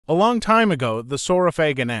A long time ago, the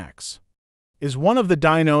Saurophaganax is one of the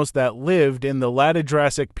dinos that lived in the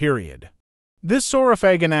Latijurassic period. This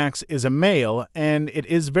Saurophaganax is a male and it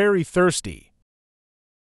is very thirsty.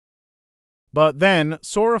 But then,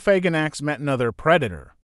 Saurophaganax met another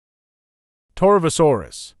predator,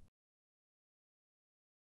 Torvosaurus.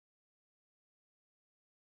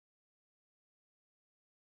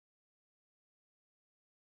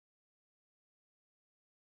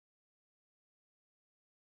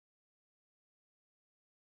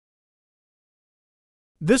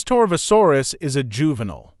 This Torvosaurus is a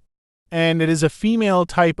juvenile, and it is a female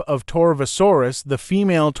type of Torvosaurus. The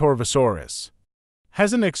female Torvosaurus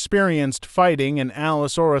hasn't experienced fighting an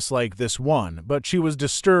Allosaurus like this one, but she was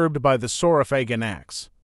disturbed by the Saurophaganax.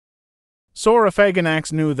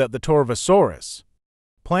 Saurophaganax knew that the Torvosaurus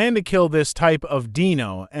planned to kill this type of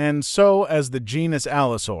dino, and so as the genus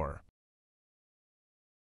Allosaur.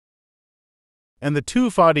 And the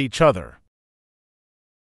two fought each other.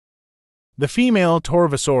 The female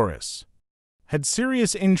Torvosaurus had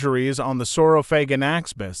serious injuries on the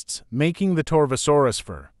Saurophaganax beasts, making the Torvosaurus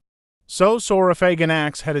fur. So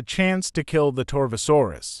Saurophaganax had a chance to kill the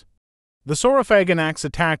Torvosaurus. The Saurophaganax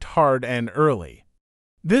attacked hard and early.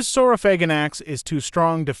 This Saurophaganax is too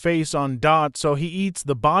strong to face on Dot, so he eats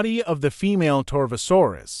the body of the female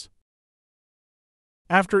Torvosaurus.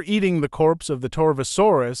 After eating the corpse of the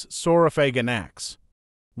Torvosaurus, Saurophaganax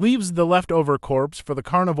leaves the leftover corpse for the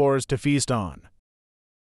carnivores to feast on.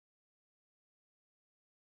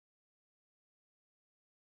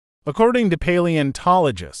 According to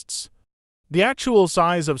paleontologists, the actual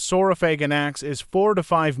size of Saurophaganax is 4 to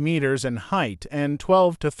 5 meters in height and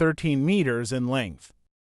 12 to 13 meters in length.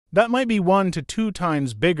 That might be 1 to 2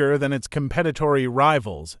 times bigger than its competitory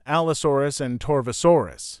rivals, Allosaurus and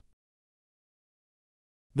Torvosaurus.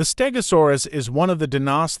 The Stegosaurus is one of the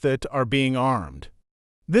dinosaurs that are being armed.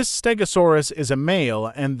 This Stegosaurus is a male,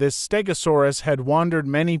 and this Stegosaurus had wandered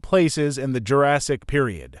many places in the Jurassic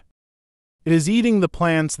period. It is eating the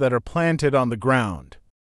plants that are planted on the ground.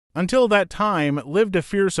 Until that time, lived a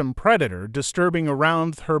fearsome predator disturbing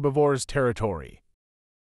around herbivores' territory.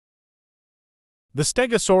 The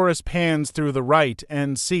Stegosaurus pans through the right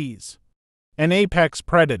and sees an apex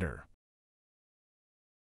predator.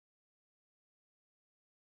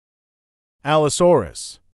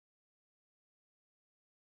 Allosaurus.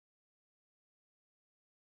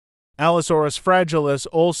 Allosaurus fragilis,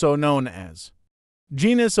 also known as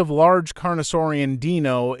genus of large carnosaurian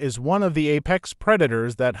dino, is one of the apex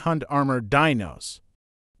predators that hunt armored dinos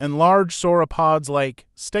and large sauropods like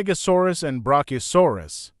Stegosaurus and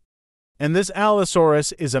Brachiosaurus. And this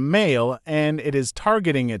Allosaurus is a male, and it is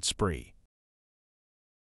targeting its prey.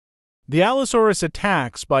 The Allosaurus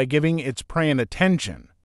attacks by giving its prey an attention.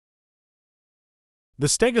 The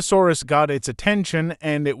Stegosaurus got its attention,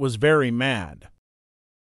 and it was very mad.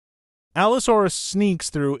 Allosaurus sneaks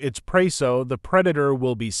through its prey so the predator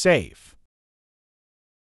will be safe.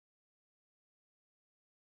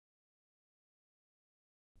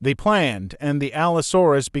 They planned, and the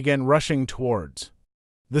Allosaurus began rushing towards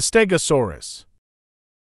the Stegosaurus.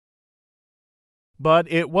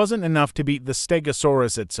 But it wasn't enough to beat the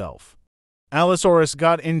Stegosaurus itself. Allosaurus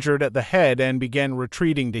got injured at the head and began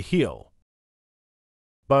retreating to heal.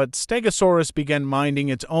 But Stegosaurus began minding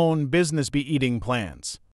its own business, eating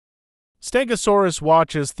plants. Stegosaurus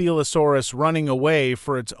watches Thelosaurus running away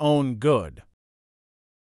for its own good.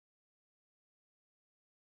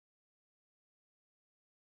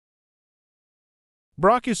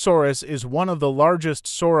 Brachiosaurus is one of the largest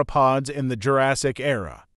sauropods in the Jurassic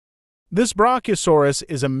era. This Brachiosaurus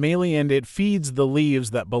is a male and it feeds the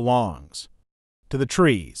leaves that belongs to the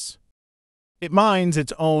trees. It minds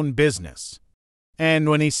its own business, and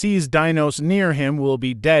when he sees dinos near him will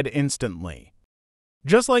be dead instantly.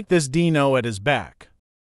 Just like this dino at his back.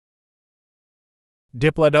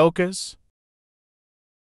 Diplodocus.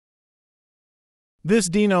 This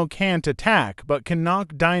dino can't attack but can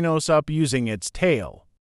knock dinos up using its tail.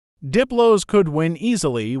 Diplos could win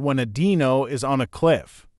easily when a dino is on a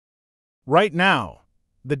cliff. Right now,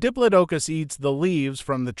 the Diplodocus eats the leaves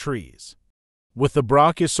from the trees. With the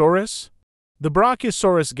Brachiosaurus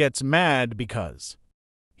gets mad because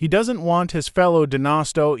he doesn't want his fellow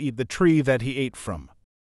dinosto eat the tree that he ate from.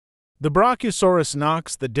 The Brachiosaurus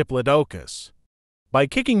knocks the Diplodocus by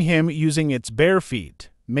kicking him using its bare feet,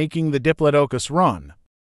 making the Diplodocus run.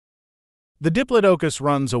 The Diplodocus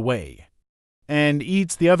runs away and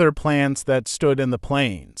eats the other plants that stood in the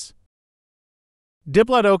plains.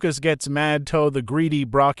 Diplodocus gets mad to the greedy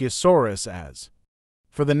Brachiosaurus as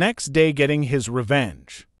for the next day getting his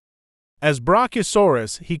revenge. As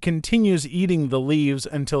Brachiosaurus, he continues eating the leaves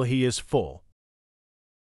until he is full.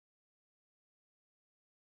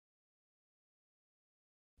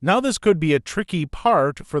 Now this could be a tricky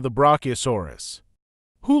part for the Brachiosaurus,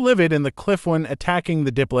 who lived in the cliff when attacking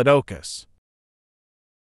the Diplodocus.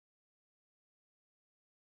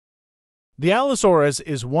 The Allosaurus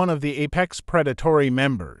is one of the apex predatory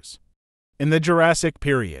members. In the Jurassic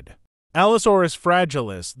period, Allosaurus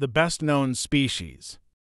fragilis, the best-known species,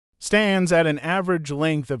 stands at an average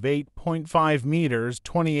length of 8.5 meters,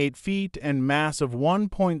 28 feet, and mass of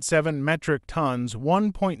 1.7 metric tons,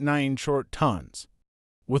 1.9 short tons,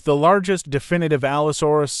 with the largest definitive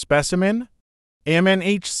Allosaurus specimen,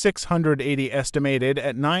 AMNH 680, estimated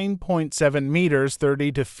at 9.7 meters,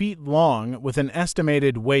 32 feet long, with an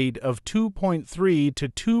estimated weight of 2.3 to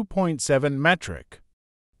 2.7 metric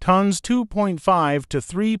tons, 2.5 to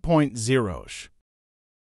 3.0.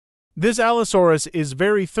 This Allosaurus is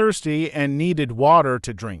very thirsty and needed water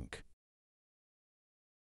to drink.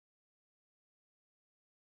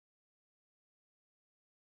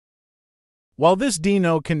 While this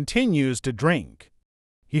dino continues to drink,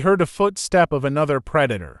 he heard a footstep of another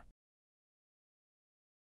predator.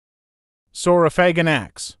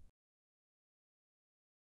 Saurophaganax.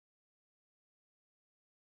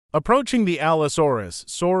 Approaching the Allosaurus,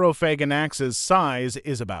 Saurophaganax's size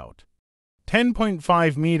is about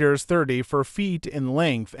 10.5 meters, 34 feet in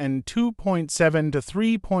length, and 2.7 to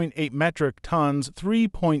 3.8 metric tons,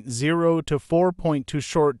 3.0 to 4.2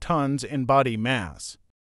 short tons in body mass.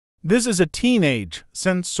 This is a teenage,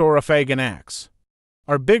 since Saurophaganax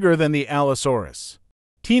are bigger than the Allosaurus.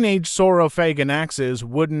 Teenage Saurophaganaxes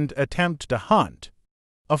wouldn't attempt to hunt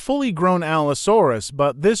a fully grown Allosaurus,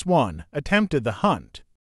 but this one attempted the hunt.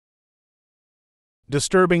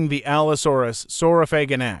 Disturbing the Allosaurus,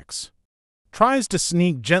 Saurophaganax tries to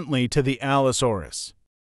sneak gently to the Allosaurus.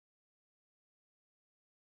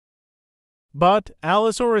 But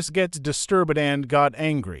Allosaurus gets disturbed and got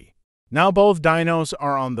angry. Now both dinos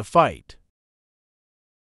are on the fight.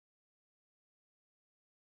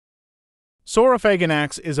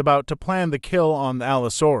 Saurophaganax is about to plan the kill on the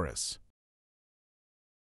Allosaurus.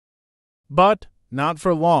 But not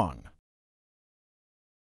for long.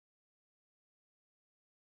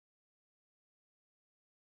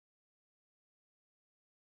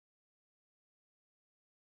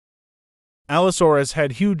 Allosaurus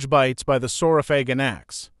had huge bites by the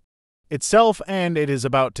Saurophaganax itself, and it is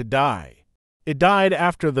about to die. It died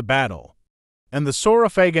after the battle, and the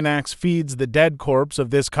Saurophaganax feeds the dead corpse of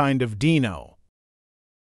this kind of dino.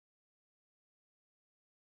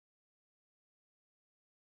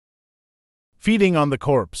 Feeding on the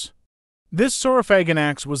corpse. This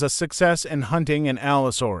Saurophaganax was a success in hunting an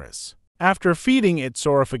Allosaurus. After feeding it,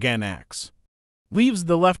 Saurophaganax leaves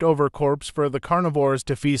the leftover corpse for the carnivores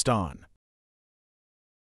to feast on.